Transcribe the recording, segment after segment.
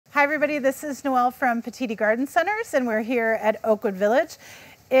Hi everybody, this is Noelle from Petitti Garden Centers, and we're here at Oakwood Village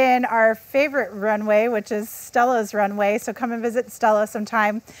in our favorite runway, which is Stella's runway. So come and visit Stella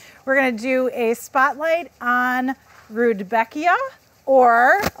sometime. We're going to do a spotlight on Rudbeckia,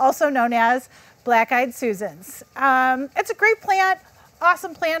 or also known as Black-Eyed Susans. It's a great plant,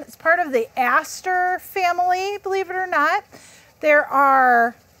 awesome plant. It's part of the aster family, believe it or not. There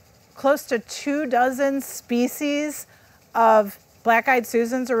are close to 24 species of Black-Eyed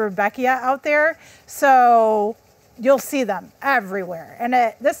Susans or Rudbeckia out there, so you'll see them everywhere. And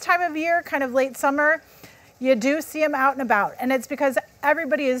at this time of year, kind of late summer, you do see them out and about, and it's because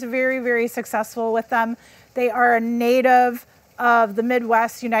everybody is very, very successful with them. They are a native of the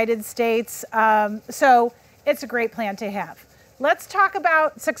Midwest United States, so it's a great plant to have. Let's talk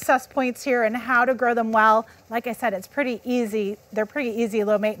about success points here and how to grow them well. Like I said, it's pretty easy. They're pretty easy,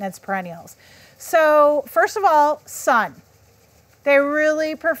 low maintenance perennials. So first of all, sun. They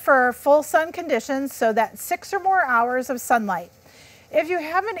really prefer full sun conditions, so that 6 or more hours of sunlight. If you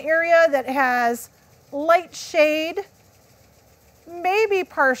have an area that has light shade, maybe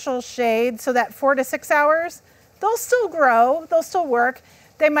partial shade, so that 4 to 6 hours, they'll still grow, they'll still work.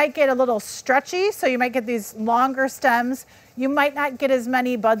 They might get a little stretchy, so you might get these longer stems. You might not get as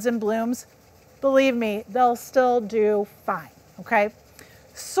many buds and blooms. Believe me, they'll still do fine, okay?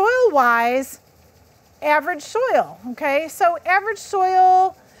 Soil-wise, average soil, okay? So average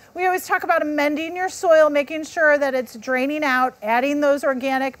soil, we always talk about amending your soil, making sure that it's draining out, adding those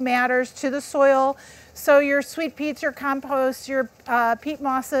organic matters to the soil. So your sweet peats, your compost, your peat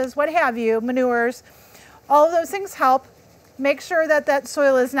mosses, what have you, manures, all of those things help. Make sure that that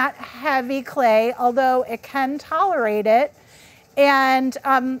soil is not heavy clay, although it can tolerate it, and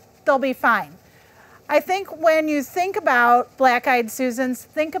they'll be fine. I think when you think about Black-Eyed Susans,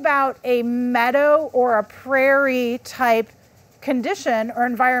 think about a meadow or a prairie type condition or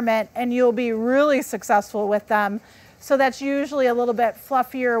environment, and you'll be really successful with them. So that's usually a little bit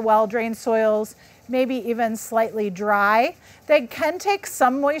fluffier, well-drained soils, maybe even slightly dry. They can take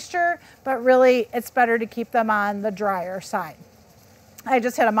some moisture, but really it's better to keep them on the drier side. I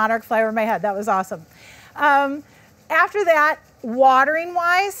just had a monarch fly over my head. That was awesome. After that, watering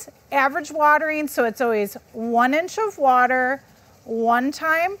wise, average watering, so it's always 1 inch of water, 1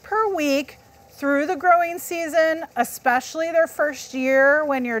 time per week through the growing season, especially their first year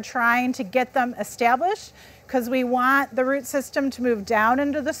when you're trying to get them established, because we want the root system to move down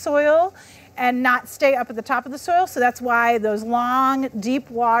into the soil and not stay up at the top of the soil. So that's why those long, deep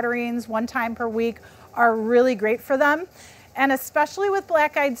waterings 1 time per week are really great for them. And especially with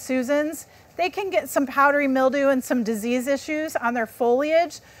Black-Eyed Susans, they can get some powdery mildew and some disease issues on their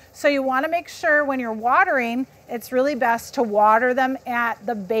foliage. So you want to make sure when you're watering, it's really best to water them at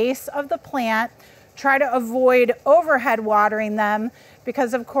the base of the plant. Try to avoid overhead watering them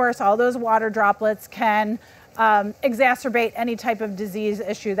because, of course, all those water droplets can exacerbate any type of disease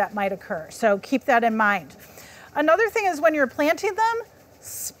issue that might occur. So keep that in mind. Another thing is when you're planting them,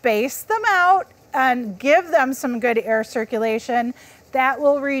 space them out and give them some good air circulation. That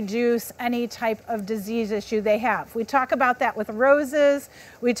will reduce any type of disease issue they have. We talk about that with roses.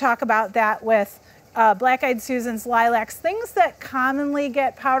 We talk about that with Black-Eyed Susans, lilacs, things that commonly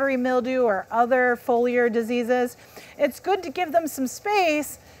get powdery mildew or other foliar diseases. It's good to give them some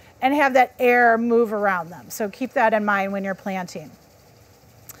space and have that air move around them. So keep that in mind when you're planting.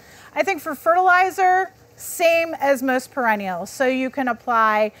 I think for fertilizer, same as most perennials. So you can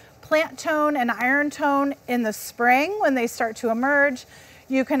apply plant tone and iron tone in the spring when they start to emerge.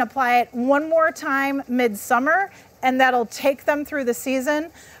 You can apply it 1 more time midsummer, and that'll take them through the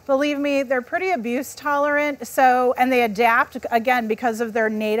season. Believe me, they're pretty abuse tolerant, and they adapt, again, because of their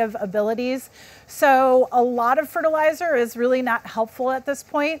native abilities. So a lot of fertilizer is really not helpful at this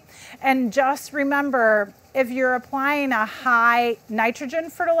point. And just remember, if you're applying a high nitrogen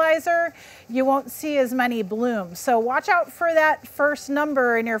fertilizer, you won't see as many blooms. So watch out for that first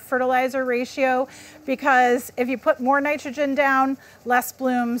number in your fertilizer ratio, because if you put more nitrogen down, less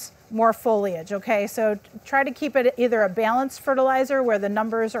blooms, more foliage, okay? So try to keep it either a balanced fertilizer where the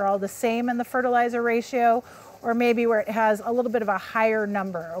numbers are all the same in the fertilizer ratio, or maybe where it has a little bit of a higher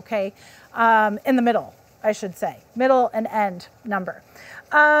number, okay? In the middle, I should say, middle and end number.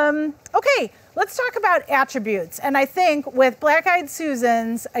 Okay, let's talk about attributes. And I think with Black-Eyed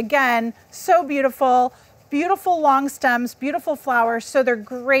Susans, again, so beautiful, beautiful long stems, beautiful flowers, so they're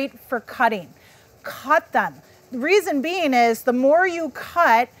great for cutting. Cut them. The reason being is the more you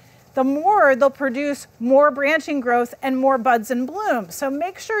cut, the more they'll produce more branching growth and more buds and blooms. So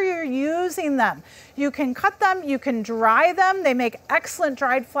make sure you're using them. You can cut them, you can dry them. They make excellent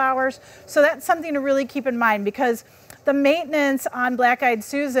dried flowers. So that's something to really keep in mind, because the maintenance on black-eyed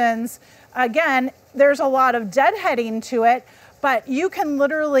Susans, again, there's a lot of deadheading to it, but you can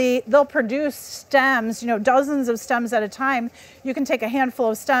literally, they'll produce stems, you know, dozens of stems at a time. You can take a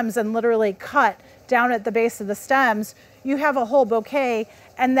handful of stems and literally cut down at the base of the stems. You have a whole bouquet,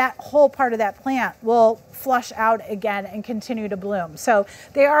 and that whole part of that plant will flush out again and continue to bloom. So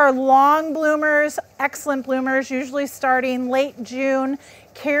they are long bloomers, excellent bloomers, usually starting late June,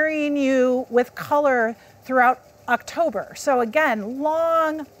 carrying you with color throughout October. So again,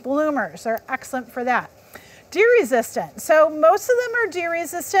 long bloomers are excellent for that. Deer resistant. So most of them are deer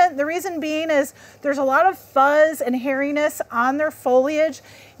resistant. The reason being is there's a lot of fuzz and hairiness on their foliage.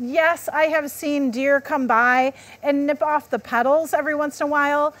 Yes, I have seen deer come by and nip off the petals every once in a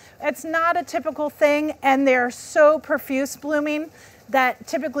while. It's not a typical thing, and they're so profuse blooming that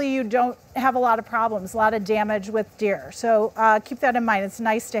typically you don't have a lot of problems, a lot of damage with deer. So keep that in mind. It's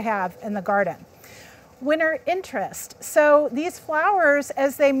nice to have in the garden. Winter interest. So these flowers,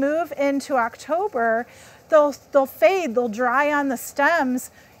 as they move into October, they'll fade, they'll dry on the stems.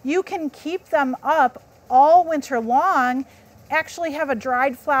 You can keep them up all winter long, actually have a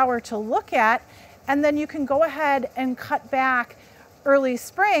dried flower to look at, and then you can go ahead and cut back early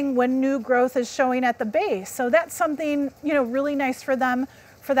spring when new growth is showing at the base. So that's something, you know, really nice for them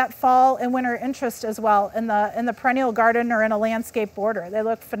for that fall and winter interest as well in the perennial garden or in a landscape border. They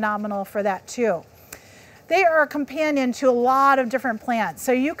look phenomenal for that too. They are a companion to a lot of different plants.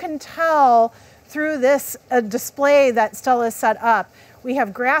 So you can tell through this display that Stella has set up. We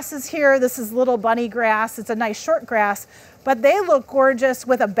have grasses here. This is little bunny grass. It's a nice short grass, but they look gorgeous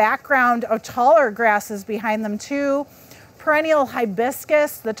with a background of taller grasses behind them too. Perennial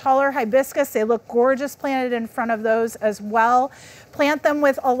hibiscus, the taller hibiscus, they look gorgeous planted in front of those as well. Plant them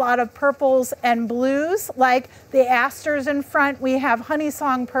with a lot of purples and blues, like the asters in front. We have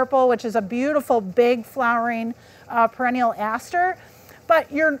honeysong purple, which is a beautiful big flowering perennial aster. But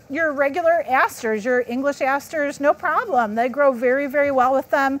your regular asters, your English asters, no problem. They grow very, very well with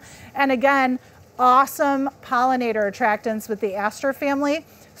them. And again, awesome pollinator attractants with the aster family.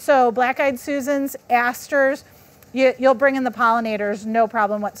 So black-eyed Susans, asters, you'll bring in the pollinators, no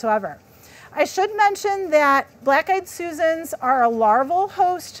problem whatsoever. I should mention that black-eyed Susans are a larval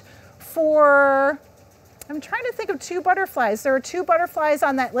host for, I'm trying to think of 2 butterflies. There are 2 butterflies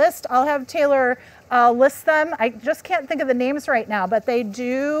on that list. I'll have Taylor list them. I just can't think of the names right now, but they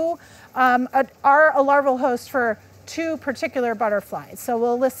do are a larval host for 2 particular butterflies. So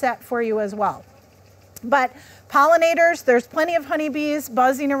we'll list that for you as well. But pollinators, there's plenty of honeybees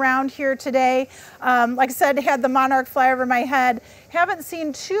buzzing around here today. Like I said, had the monarch fly over my head. Haven't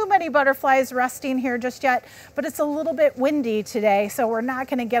seen too many butterflies resting here just yet, but it's a little bit windy today, so we're not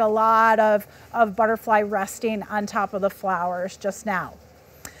going to get a lot of butterfly resting on top of the flowers just now.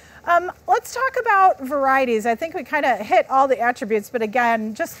 Let's talk about varieties. I think we kind of hit all the attributes, but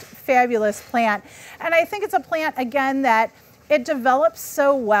again, just fabulous plant. And I think it's a plant, again, that it develops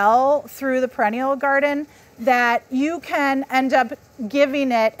so well through the perennial garden that you can end up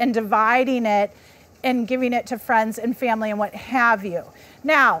giving it and dividing it and giving it to friends and family and what have you.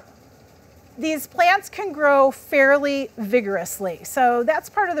 Now, these plants can grow fairly vigorously. So that's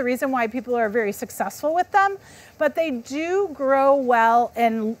part of the reason why people are very successful with them, but they do grow well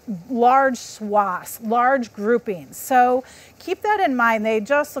in large swaths, large groupings. So keep that in mind. They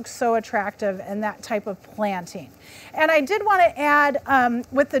just look so attractive in that type of planting. And I did want to add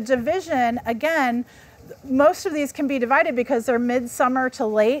with the division, again, most of these can be divided because they're midsummer to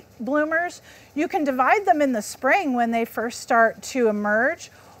late bloomers. You can divide them in the spring when they first start to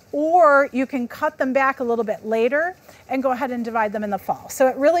emerge, or you can cut them back a little bit later and go ahead and divide them in the fall. So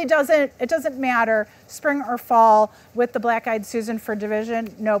it really doesn't matter spring or fall with the black-eyed Susan for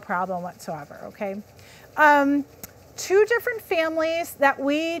division, no problem whatsoever, okay? 2 different families that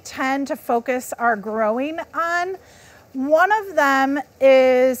we tend to focus our growing on. One of them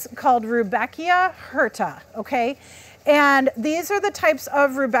is called Rudbeckia hirta, okay? And these are the types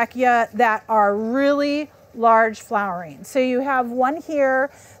of Rudbeckia that are really large flowering. So you have one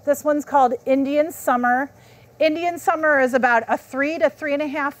here. This one's called Indian Summer. Indian Summer is about a 3 to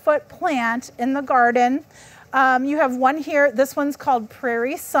 3.5 foot plant in the garden. You have one here. This one's called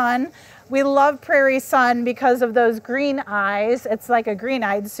Prairie Sun. We love Prairie Sun because of those green eyes. It's like a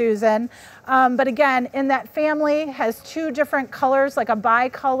green-eyed Susan. But again, in that family, has 2 different colors, like a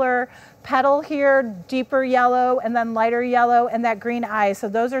bicolor petal here, deeper yellow and then lighter yellow, and that green eye. So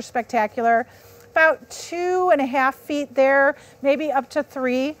those are spectacular. about 2.5 feet there, maybe up to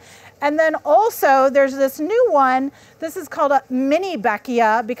 3. And then also there's this new one. This is called a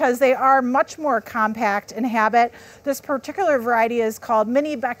Minibeckia because they are much more compact in habit. This particular variety is called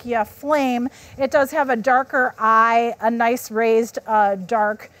Minibeckia Flame. It does have a darker eye, a nice raised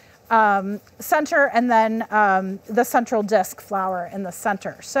dark center, and then the central disc flower in the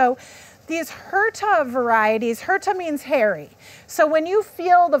center. So these Herta varieties, Herta means hairy. So when you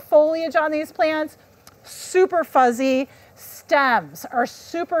feel the foliage on these plants, super fuzzy, stems are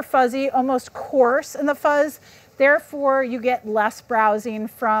super fuzzy, almost coarse in the fuzz. Therefore, you get less browsing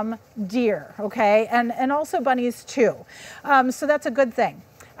from deer, okay? And also bunnies too. So that's a good thing.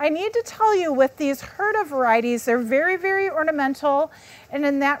 I need to tell you with these Herta varieties, they're very, very ornamental. And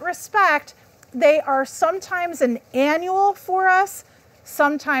in that respect, they are sometimes an annual for us,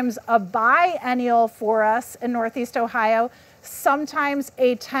 sometimes a biennial for us in Northeast Ohio, sometimes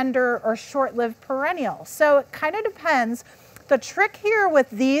a tender or short-lived perennial. So it kind of depends. The trick here with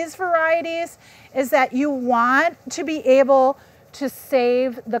these varieties is that you want to be able to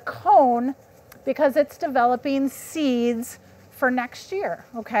save the cone because it's developing seeds for next year,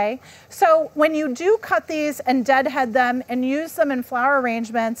 okay? So when you do cut these and deadhead them and use them in flower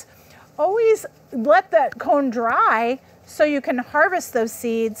arrangements, always let that cone dry so you can harvest those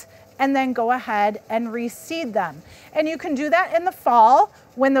seeds and then go ahead and reseed them. And you can do that in the fall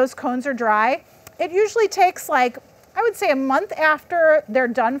when those cones are dry. It usually takes like, I would say a month after they're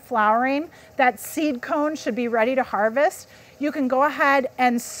done flowering, that seed cone should be ready to harvest. You can go ahead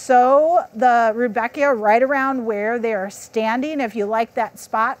and sow the Rudbeckia right around where they are standing if you like that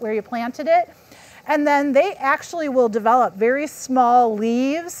spot where you planted it. And then they actually will develop very small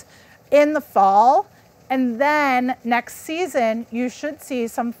leaves in the fall. And then next season, you should see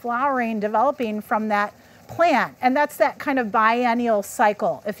some flowering developing from that plant. And that's that kind of biennial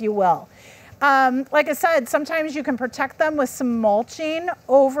cycle, if you will. Like I said, sometimes you can protect them with some mulching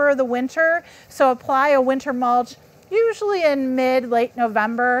over the winter. So apply a winter mulch, usually in late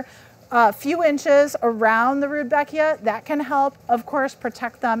November, a few inches around the Rudbeckia. That can help, of course,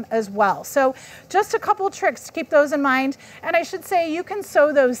 protect them as well. So just a couple tricks to keep those in mind. And I should say you can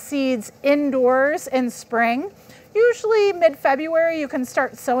sow those seeds indoors in spring. Usually mid-February, you can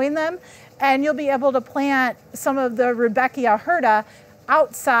start sowing them and you'll be able to plant some of the Rudbeckia Herta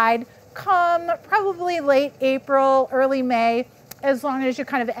outside come probably late April, early May, as long as you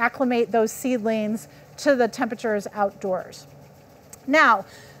kind of acclimate those seedlings to the temperatures outdoors. Now,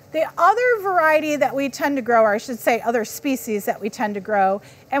 the other variety that we tend to grow, or I should say other species that we tend to grow,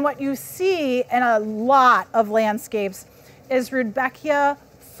 and what you see in a lot of landscapes is Rudbeckia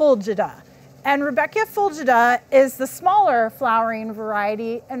fulgida. And Rudbeckia fulgida is the smaller flowering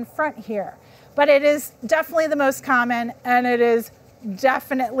variety in front here, but it is definitely the most common and it is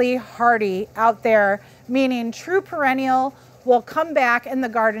definitely hardy out there, meaning true perennial will come back in the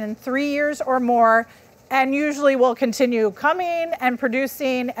garden in 3 years or more and usually will continue coming and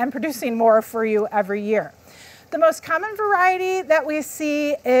producing more for you every year. The most common variety that we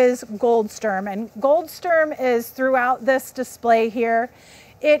see is Goldsturm, and Goldsturm is throughout this display here.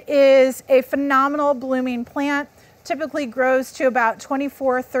 It is a phenomenal blooming plant, typically grows to about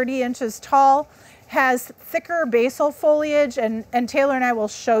 24, 30 inches tall, has thicker basal foliage, and Taylor and I will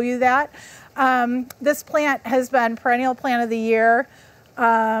show you that. This plant has been Perennial Plant of the Year.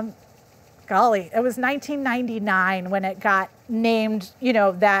 Golly, it was 1999 when it got named, you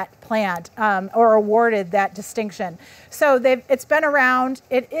know, that plant or awarded that distinction. So it's been around.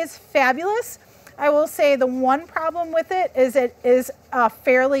 It is fabulous. I will say the one problem with it is a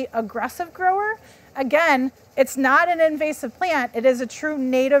fairly aggressive grower. Again, it's not an invasive plant. It is a true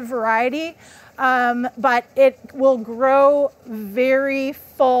native variety. But it will grow very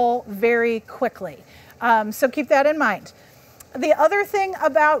full very quickly. So keep that in mind. The other thing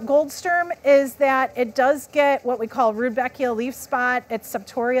about Goldsturm is that it does get what we call Rudbeckia leaf spot, it's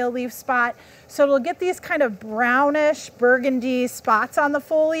septoria leaf spot. So it'll get these kind of brownish burgundy spots on the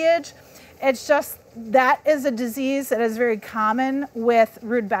foliage. It's just, that is a disease that is very common with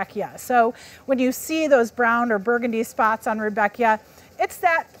Rudbeckia. So when you see those brown or burgundy spots on Rudbeckia, it's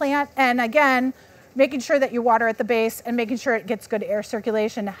that plant. And again, making sure that you water at the base and making sure it gets good air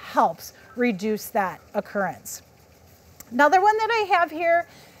circulation helps reduce that occurrence. Another one that I have here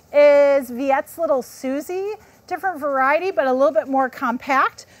is Viette's little Suzy, different variety, but a little bit more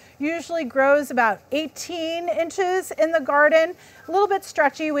compact. Usually grows about 18 inches in the garden, a little bit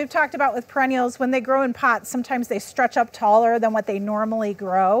stretchy. We've talked about with perennials, when they grow in pots, sometimes they stretch up taller than what they normally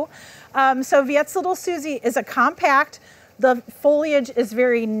grow. So Viette's little Suzy is a compact, The foliage is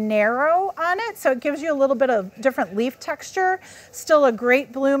very narrow on it, so it gives you a little bit of different leaf texture. Still a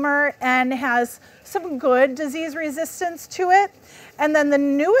great bloomer and has some good disease resistance to it. And then the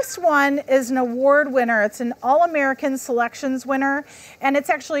newest one is an award winner. It's an All-American Selections winner, and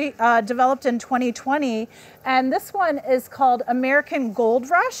it's actually developed in 2020. And this one is called American Gold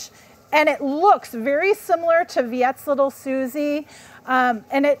Rush, and it looks very similar to Viette's little Suzy.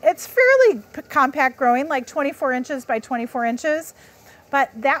 And it's fairly compact growing, like 24 inches by 24 inches. But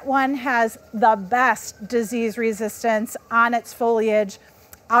that one has the best disease resistance on its foliage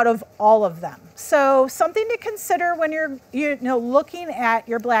out of all of them. So something to consider when you're looking at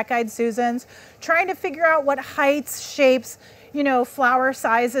your black-eyed Susans, trying to figure out what heights, shapes, flower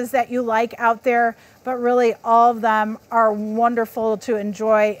sizes that you like out there, but really all of them are wonderful to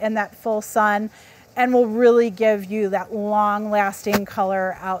enjoy in that full sun and will really give you that long-lasting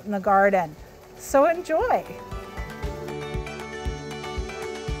color out in the garden. So enjoy.